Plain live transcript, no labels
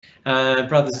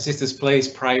Brothers and sisters, please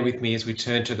pray with me as we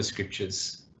turn to the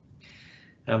scriptures.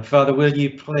 Father, will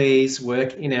you please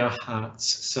work in our hearts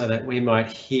so that we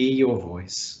might hear your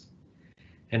voice?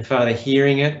 And Father,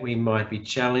 hearing it, we might be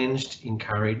challenged,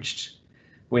 encouraged,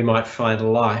 we might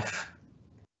find life,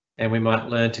 and we might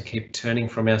learn to keep turning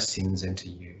from our sins into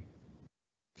you.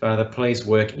 Father, please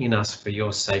work in us for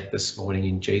your sake this morning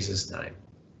in Jesus' name.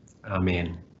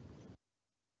 Amen.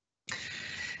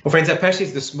 Well, friends, our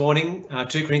passage this morning,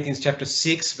 2 Corinthians chapter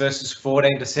 6, verses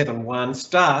 14 to 7:1,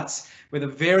 starts with a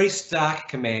very stark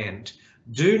command.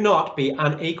 Do not be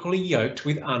unequally yoked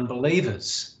with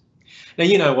unbelievers. Now,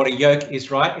 you know what a yoke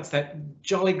is, right? It's that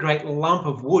jolly great lump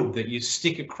of wood that you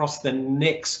stick across the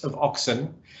necks of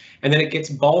oxen, and then it gets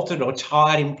bolted or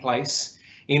tied in place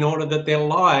in order that their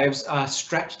lives are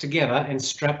strapped together and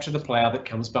strapped to the plough that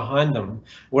comes behind them.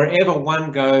 Wherever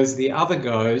one goes, the other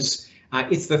goes.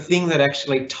 It's the thing that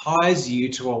actually ties you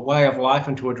to a way of life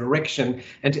and to a direction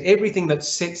and to everything that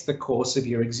sets the course of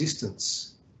your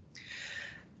existence.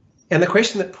 And the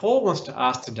question that Paul wants to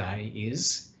ask today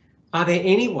is, are there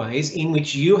any ways in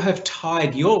which you have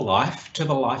tied your life to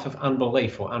the life of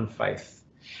unbelief or unfaith?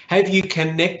 Have you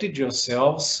connected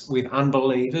yourselves with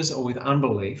unbelievers or with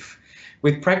unbelief,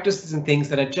 with practices and things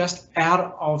that are just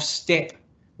out of step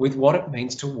with what it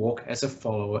means to walk as a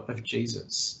follower of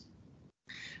Jesus?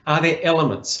 Are there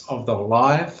elements of the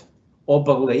life or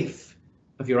belief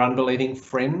of your unbelieving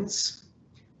friends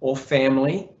or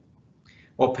family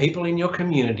or people in your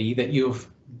community that you've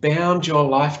bound your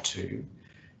life to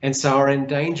and so are in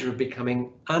danger of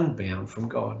becoming unbound from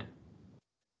God?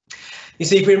 You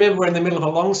see, if you remember, we're in the middle of a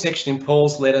long section in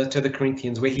Paul's letter to the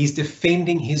Corinthians where he's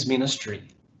defending his ministry.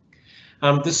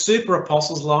 The super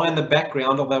apostles lie in the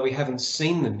background, although we haven't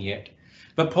seen them yet.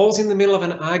 But Paul's in the middle of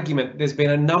an argument. There's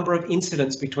been a number of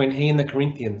incidents between he and the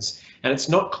Corinthians, and it's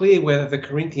not clear whether the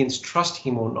Corinthians trust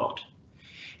him or not.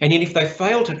 And yet if they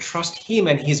fail to trust him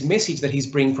and his message that he's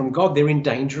bringing from God, they're in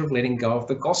danger of letting go of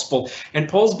the gospel. And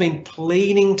Paul's been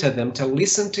pleading to them to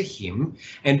listen to him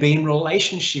and be in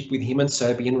relationship with him and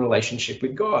so be in relationship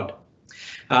with God.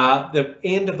 The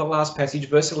end of the last passage,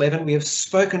 verse 11, we have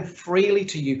spoken freely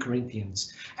to you,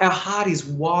 Corinthians. Our heart is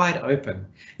wide open.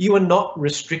 You are not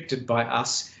restricted by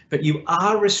us, but you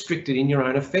are restricted in your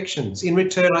own affections. In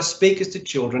return, I speak as to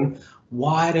children,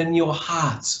 widen your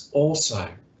hearts also.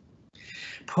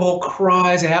 Paul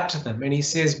cries out to them and he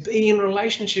says, be in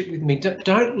relationship with me.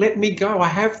 Don't let me go. I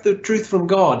have the truth from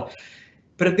God.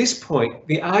 But at this point,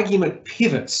 the argument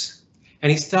pivots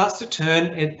and he starts to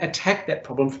turn and attack that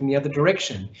problem from the other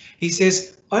direction. He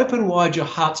says, open wide your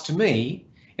hearts to me.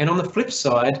 And on the flip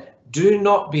side, do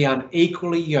not be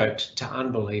unequally yoked to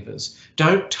unbelievers.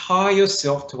 Don't tie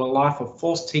yourself to a life of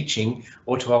false teaching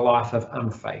or to a life of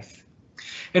unfaith.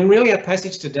 And really our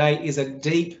passage today is a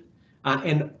deep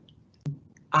and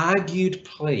argued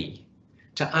plea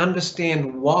to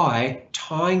understand why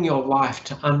tying your life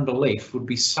to unbelief would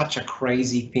be such a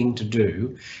crazy thing to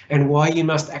do and why you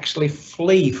must actually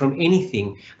flee from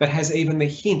anything that has even the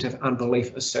hint of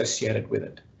unbelief associated with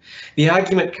it. The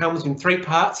argument comes in three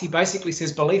parts. He basically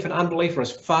says belief and unbelief are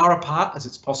as far apart as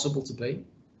it's possible to be.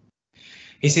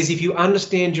 He says if you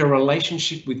understand your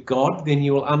relationship with God, then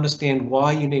you will understand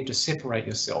why you need to separate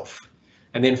yourself.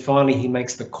 And then finally, he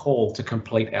makes the call to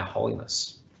complete our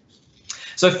holiness.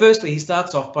 So firstly, he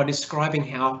starts off by describing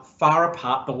how far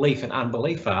apart belief and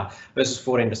unbelief are, verses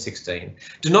 14 to 16.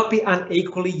 Do not be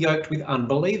unequally yoked with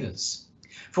unbelievers.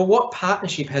 For what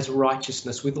partnership has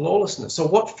righteousness with lawlessness? Or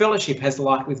what fellowship has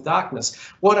light with darkness?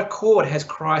 What accord has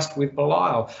Christ with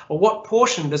Belial? Or what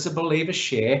portion does a believer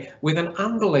share with an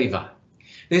unbeliever?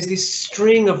 There's this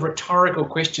string of rhetorical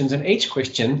questions, and each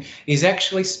question is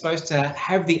actually supposed to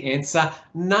have the answer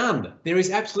none. There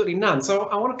is absolutely none. So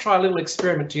I want to try a little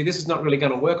experiment to you. This is not really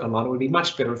going to work online. It would be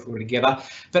much better if we were together.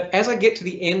 But as I get to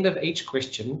the end of each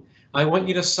question, I want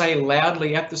you to say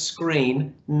loudly at the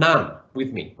screen, none,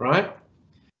 with me, right?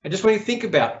 I just want you to think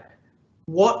about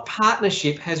what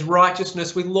partnership has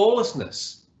righteousness with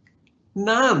lawlessness?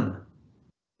 None.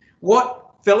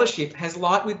 What fellowship has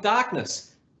light with darkness?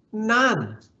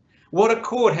 None. What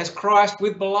accord has Christ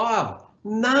with Belial?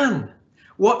 None.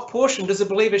 What portion does a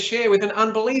believer share with an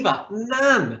unbeliever?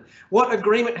 None. What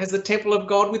agreement has the temple of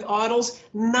God with idols?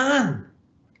 None.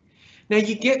 Now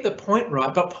you get the point,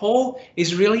 right? But Paul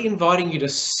is really inviting you to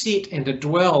sit and to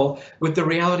dwell with the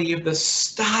reality of the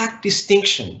stark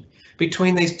distinction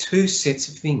between these two sets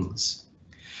of things.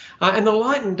 And the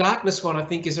light and darkness one, I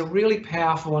think, is a really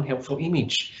powerful and helpful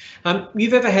image.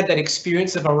 You've ever had that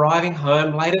experience of arriving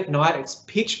home late at night, it's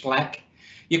pitch black,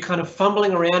 you're kind of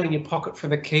fumbling around in your pocket for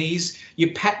the keys.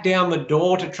 You pat down the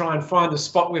door to try and find the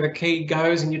spot where the key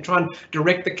goes, and you try and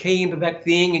direct the key into that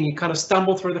thing, and you kind of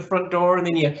stumble through the front door, and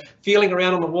then you're feeling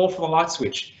around on the wall for the light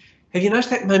switch. Have you noticed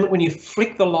that moment when you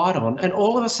flick the light on and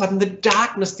all of a sudden the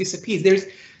darkness disappears?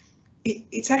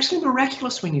 It's actually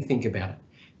miraculous when you think about it.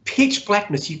 Pitch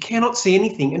blackness, you cannot see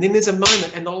anything, and then there's a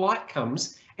moment and the light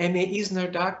comes and there is no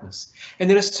darkness. And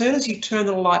then as soon as you turn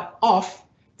the light off,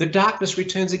 the darkness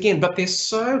returns again, but they're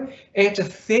so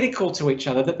antithetical to each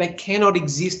other that they cannot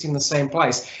exist in the same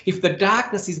place. If the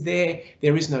darkness is there,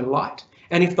 there is no light.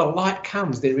 And if the light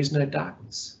comes, there is no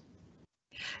darkness.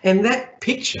 And that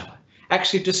picture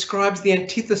actually describes the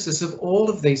antithesis of all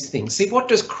of these things. See, what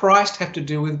does Christ have to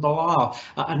do with Belial?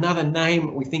 Another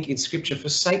name we think in Scripture for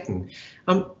Satan.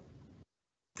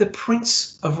 The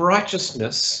Prince of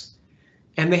Righteousness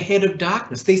and the head of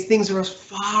darkness. These things are as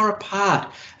far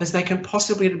apart as they can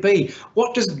possibly be.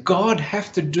 What does God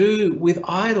have to do with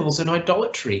idols and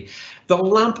idolatry? The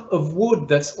lump of wood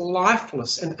that's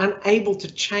lifeless and unable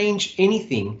to change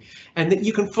anything, and that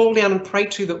you can fall down and pray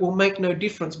to that will make no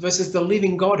difference, versus the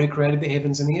living God who created the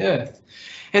heavens and the earth.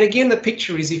 And again, the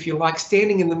picture is, if you like,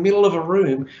 standing in the middle of a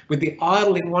room with the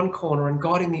idol in one corner and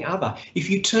God in the other. If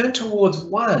you turn towards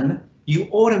one, you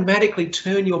automatically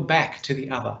turn your back to the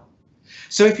other.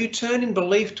 So if you turn in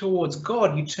belief towards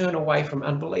God, you turn away from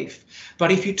unbelief.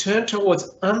 But if you turn towards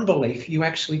unbelief, you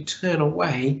actually turn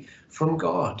away from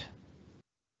God.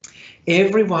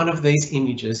 Every one of these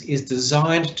images is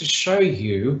designed to show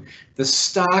you the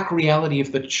stark reality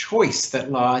of the choice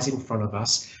that lies in front of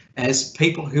us as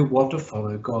people who want to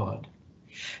follow God.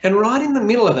 And right in the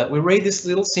middle of that, we read this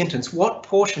little sentence: what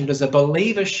portion does a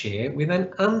believer share with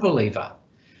an unbeliever?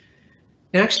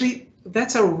 Now, actually,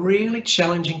 that's a really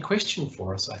challenging question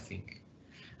for us, I think,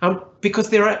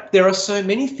 because there are so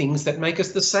many things that make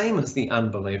us the same as the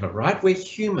unbeliever, right? We're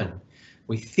human.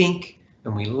 We think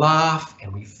and we laugh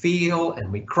and we feel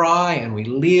and we cry and we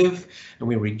live and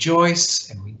we rejoice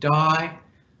and we die.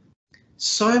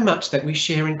 So much that we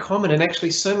share in common, and actually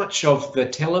so much of the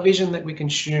television that we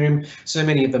consume, so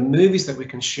many of the movies that we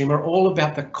consume are all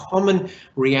about the common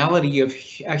reality of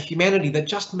humanity that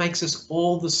just makes us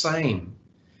all the same.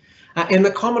 And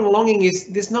the common longing is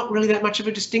there's not really that much of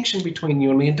a distinction between you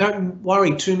and me, and don't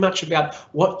worry too much about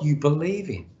what you believe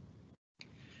in.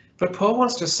 But Paul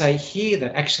wants to say here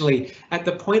that actually at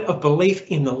the point of belief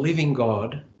in the living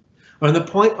God, or in the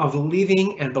point of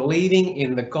living and believing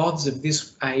in the gods of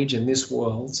this age and this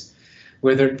world,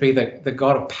 whether it be the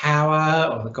God of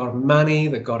power or the God of money,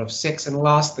 the God of sex and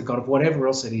lust, the God of whatever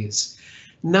else it is,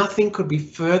 nothing could be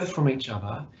further from each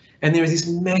other. And there is this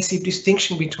massive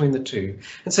distinction between the two.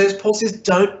 And so as Paul says,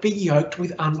 don't be yoked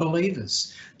with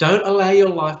unbelievers. Don't allow your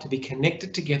life to be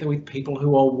connected together with people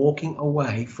who are walking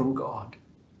away from God.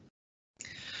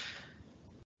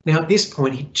 Now at this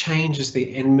point, he changes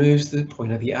and moves to the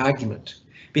point of the argument,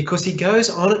 because he goes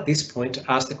on at this point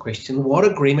to ask the question, what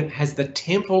agreement has the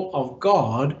temple of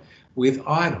God with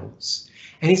idols?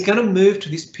 And he's going to move to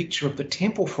this picture of the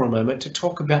temple for a moment to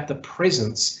talk about the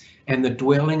presence and the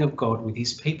dwelling of God with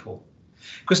his people.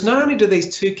 Because not only do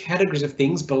these two categories of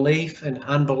things, belief and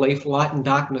unbelief, light and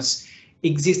darkness,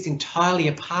 exist entirely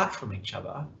apart from each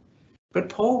other, but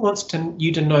Paul wants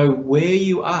you to know where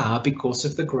you are because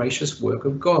of the gracious work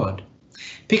of God.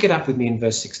 Pick it up with me in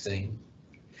verse 16.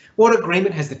 What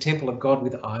agreement has the temple of God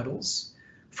with idols?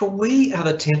 For we are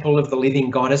the temple of the living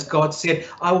God, as God said,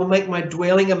 I will make my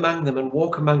dwelling among them and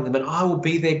walk among them, and I will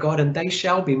be their God, and they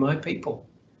shall be my people.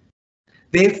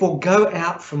 Therefore go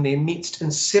out from their midst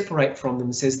and separate from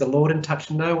them, says the Lord, and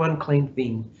touch no unclean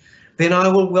thing. Then I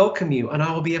will welcome you, and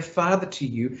I will be a father to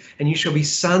you, and you shall be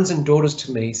sons and daughters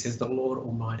to me, says the Lord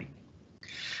Almighty.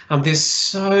 There's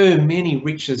so many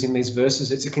riches in these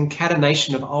verses. It's a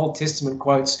concatenation of Old Testament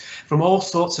quotes from all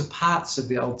sorts of parts of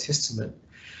the Old Testament.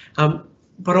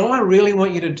 But all I really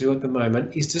want you to do at the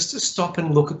moment is just to stop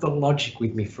and look at the logic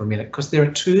with me for a minute, because there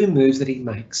are two moves that he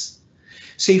makes.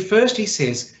 See, first he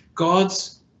says,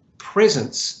 God's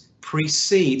presence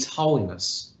precedes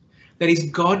holiness. That is,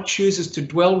 God chooses to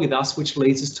dwell with us, which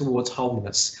leads us towards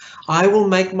holiness. I will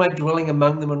make my dwelling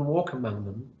among them and walk among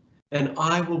them, and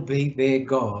I will be their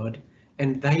God,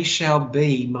 and they shall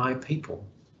be my people.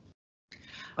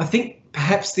 I think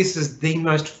perhaps this is the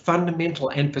most fundamental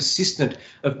and persistent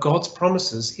of God's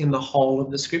promises in the whole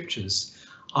of the scriptures.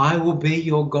 I will be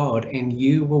your God, and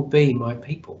you will be my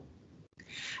people.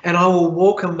 And I will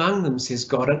walk among them, says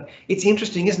God. And it's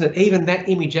interesting, isn't it? Even that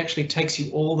image actually takes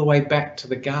you all the way back to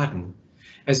the garden.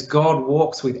 as God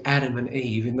walks with Adam and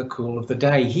Eve in the cool of the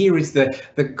day. Here is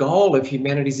the goal of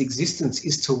humanity's existence,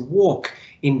 is to walk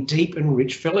in deep and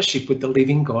rich fellowship with the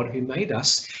living God who made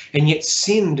us, and yet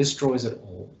sin destroys it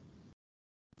all.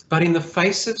 But in the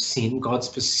face of sin, God's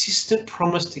persistent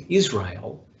promise to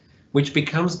Israel, which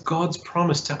becomes God's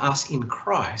promise to us in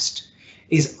Christ,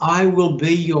 is I will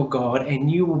be your God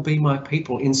and you will be my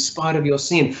people in spite of your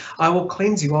sin. I will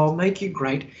cleanse you, I will make you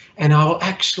great, and I will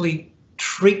actually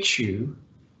treat you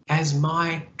as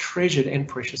my treasured and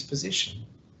precious possession.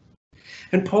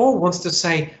 And Paul wants to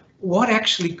say, what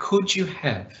actually could you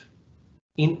have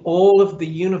in all of the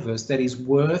universe that is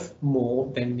worth more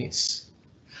than this?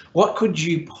 What could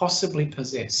you possibly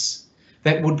possess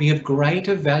that would be of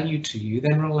greater value to you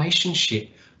than relationship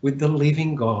with the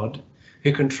living God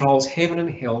who controls heaven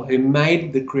and hell, who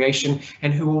made the creation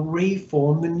and who will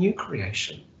reform the new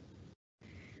creation?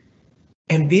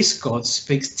 And this God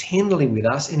speaks tenderly with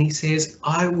us and he says,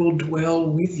 I will dwell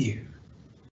with you.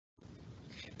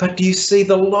 But do you see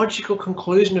the logical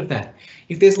conclusion of that?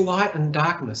 If there's light and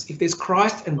darkness, if there's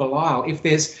Christ and Belial, if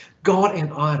there's God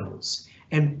and idols,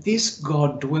 and this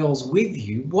God dwells with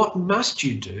you, what must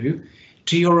you do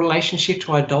to your relationship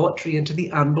to idolatry and to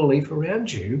the unbelief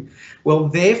around you? Well,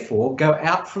 therefore, go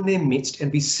out from their midst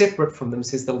and be separate from them,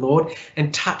 says the Lord,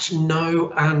 and touch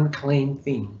no unclean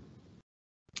thing.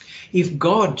 If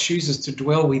God chooses to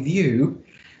dwell with you,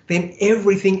 then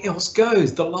everything else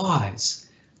goes, the lies,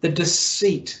 the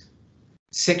deceit,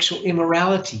 sexual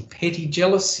immorality, petty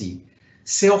jealousy,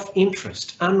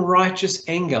 self-interest, unrighteous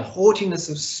anger, haughtiness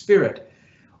of spirit,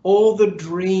 all the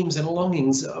dreams and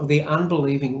longings of the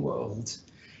unbelieving world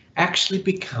actually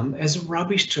become as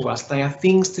rubbish to us. They are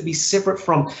things to be separate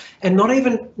from, and not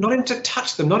even to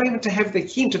touch them, not even to have the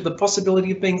hint of the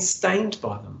possibility of being stained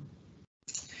by them.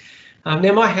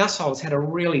 Now, my household has had a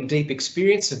really deep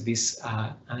experience of this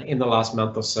in the last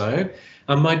month or so.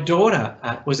 My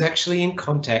daughter was actually in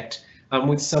contact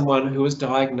with someone who was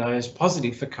diagnosed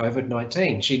positive for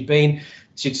COVID-19.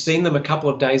 She'd seen them a couple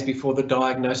of days before the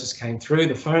diagnosis came through.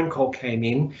 The phone call came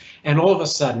in, and all of a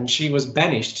sudden she was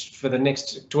banished for the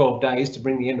next 12 days to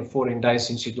bring the end of 14 days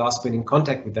since she'd last been in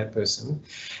contact with that person.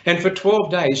 And for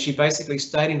 12 days, she basically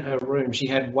stayed in her room. She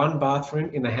had one bathroom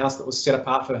in the house that was set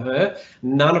apart for her.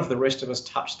 None of the rest of us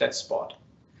touched that spot.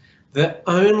 The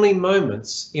only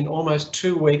moments in almost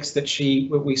 2 weeks that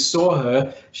we saw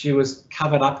her, she was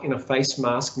covered up in a face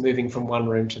mask, moving from one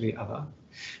room to the other.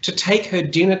 To take her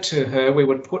dinner to her, we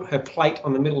would put her plate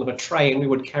on the middle of a tray and we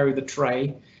would carry the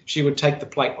tray. She would take the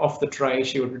plate off the tray.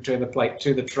 She would return the plate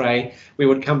to the tray. We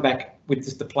would come back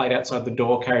with the plate outside the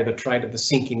door, carry the tray to the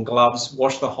sink in gloves,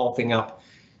 wash the whole thing up.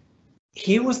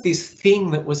 Here was this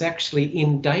thing that was actually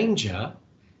in danger,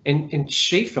 and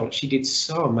she felt she did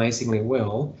so amazingly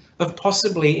well, of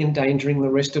possibly endangering the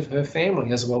rest of her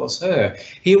family as well as her.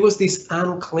 Here was this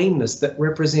uncleanness that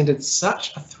represented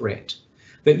such a threat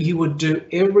that you would do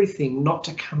everything not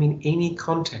to come in any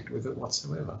contact with it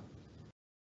whatsoever.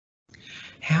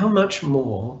 How much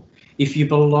more, if you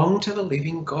belong to the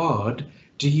living God,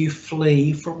 do you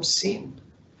flee from sin?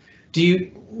 Do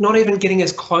you not even getting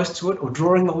as close to it or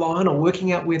drawing the line or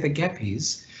working out where the gap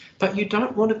is, but you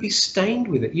don't want to be stained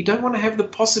with it. You don't want to have the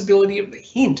possibility of the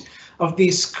hint of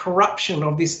this corruption,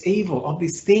 of this evil, of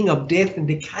this thing of death and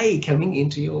decay coming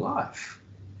into your life.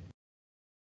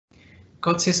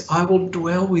 God says, I will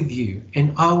dwell with you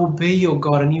and I will be your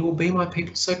God and you will be my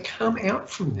people. So come out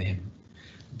from them.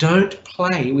 Don't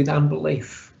play with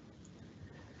unbelief.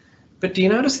 But do you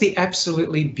notice the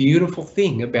absolutely beautiful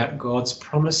thing about God's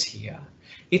promise here?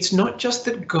 It's not just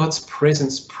that God's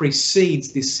presence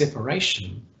precedes this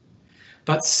separation,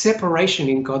 but separation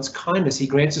in God's kindness. He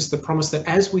grants us the promise that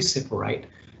as we separate,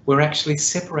 we're actually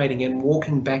separating and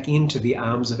walking back into the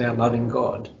arms of our loving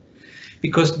God.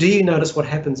 Because do you notice what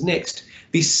happens next?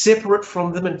 Be separate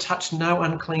from them and touch no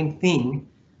unclean thing,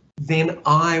 then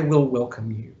I will welcome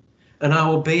you. And I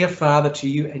will be a father to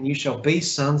you, and you shall be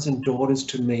sons and daughters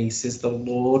to me, says the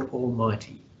Lord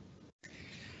Almighty.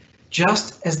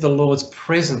 Just as the Lord's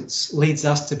presence leads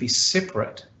us to be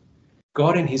separate,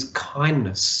 God in his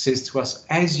kindness says to us,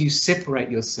 as you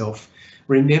separate yourself,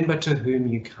 remember to whom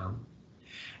you come.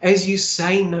 As you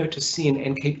say no to sin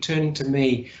and keep turning to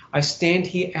me, I stand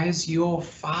here as your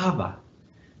Father,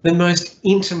 the most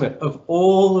intimate of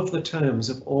all of the terms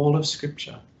of all of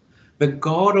Scripture. The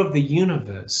God of the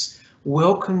universe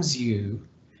welcomes you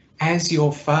as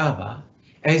your Father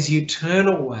as you turn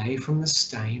away from the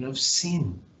stain of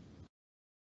sin.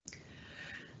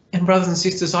 And brothers and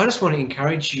sisters, I just want to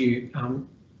encourage you,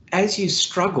 as you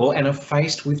struggle and are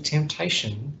faced with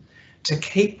temptation, to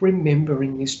keep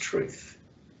remembering this truth.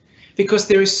 Because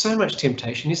there is so much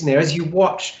temptation, isn't there? As you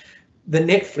watch the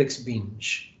Netflix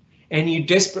binge and you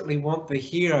desperately want the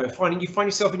hero, you find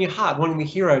yourself in your heart wanting the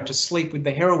hero to sleep with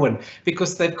the heroine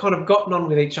because they've kind of gotten on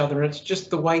with each other and it's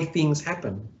just the way things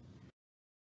happen.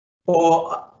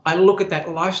 Or I look at that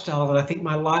lifestyle and I think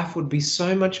my life would be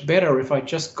so much better if I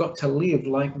just got to live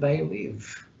like they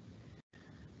live.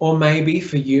 Or maybe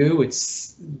for you,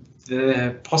 it's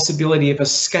the possibility of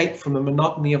escape from the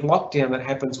monotony of lockdown that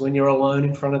happens when you're alone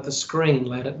in front of the screen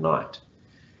late at night.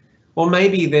 Or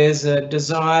maybe there's a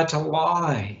desire to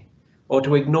lie or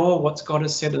to ignore what God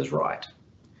has said is right.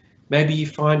 Maybe you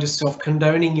find yourself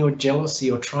condoning your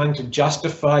jealousy or trying to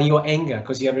justify your anger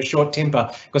because you have a short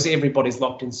temper, because everybody's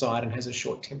locked inside and has a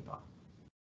short temper.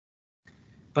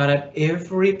 But at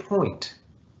every point,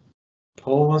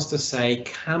 Paul wants to say,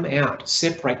 come out,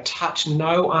 separate, touch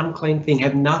no unclean thing,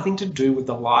 have nothing to do with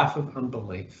the life of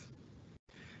unbelief.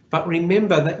 But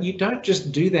remember that you don't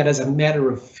just do that as a matter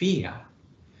of fear.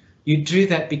 You do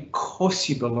that because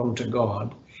you belong to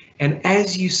God. And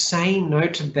as you say no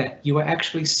to that, you are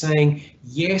actually saying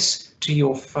yes to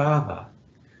your Father,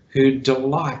 who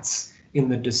delights in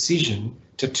the decision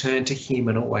to turn to him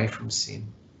and away from sin.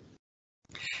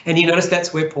 And you notice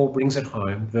that's where Paul brings it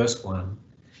home, verse 1,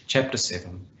 chapter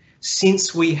 7.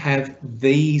 Since we have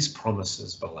these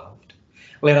promises, beloved,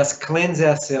 let us cleanse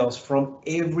ourselves from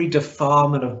every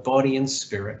defilement of body and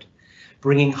spirit,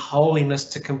 bringing holiness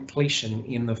to completion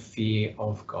in the fear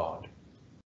of God.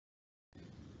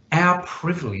 Our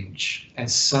privilege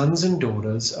as sons and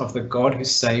daughters of the God who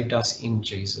saved us in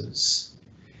Jesus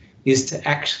is to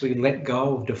actually let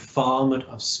go of defilement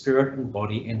of spirit and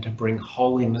body and to bring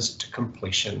holiness to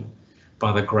completion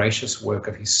by the gracious work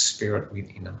of his Spirit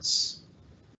within us.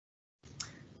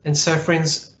 And so,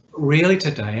 friends, really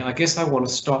today, I guess I want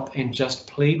to stop and just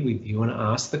plead with you and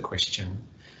ask the question,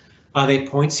 are there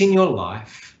points in your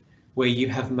life where you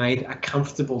have made a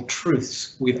comfortable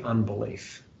truce with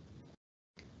unbelief?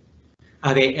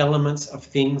 Are there elements of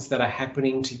things that are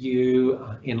happening to you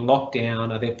in lockdown?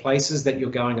 Are there places that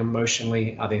you're going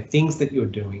emotionally? Are there things that you're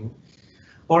doing?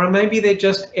 Or maybe they're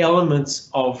just elements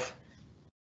of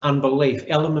unbelief,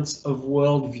 elements of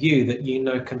worldview that you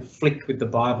know conflict with the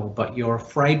Bible, but you're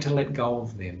afraid to let go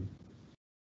of them.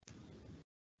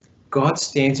 God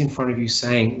stands in front of you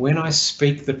saying, when I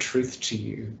speak the truth to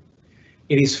you,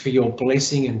 it is for your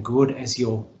blessing and good as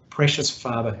your precious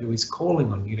Father who is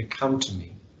calling on you to come to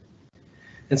me.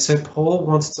 And so Paul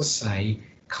wants to say,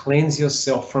 cleanse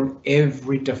yourself from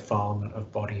every defilement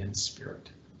of body and spirit.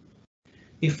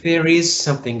 If there is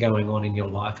something going on in your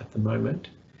life at the moment,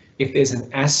 if there's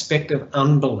an aspect of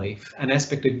unbelief, an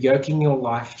aspect of yoking your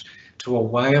life to a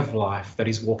way of life that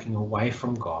is walking away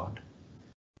from God,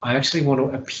 I actually want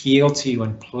to appeal to you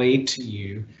and plead to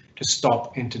you to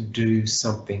stop and to do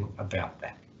something about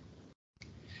that.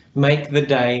 Make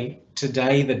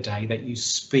today the day that you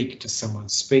speak to someone.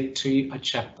 Speak to a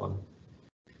chaplain.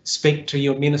 Speak to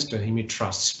your minister whom you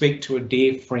trust. Speak to a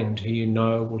dear friend who you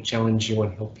know will challenge you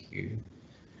and help you.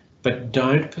 But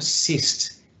don't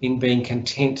persist in being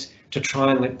content to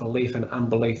try and let belief and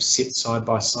unbelief sit side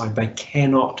by side. They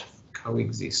cannot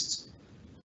coexist.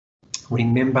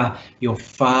 Remember, your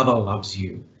Father loves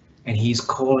you and he's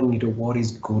calling you to what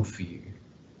is good for you.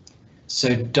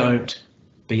 So don't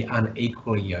be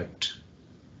unequally yoked.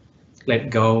 Let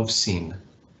go of sin,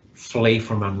 flee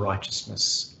from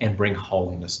unrighteousness, and bring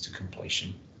holiness to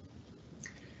completion.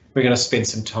 We're going to spend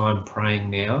some time praying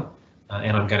now,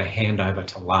 and I'm going to hand over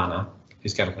to Lana,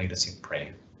 who's going to lead us in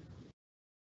prayer.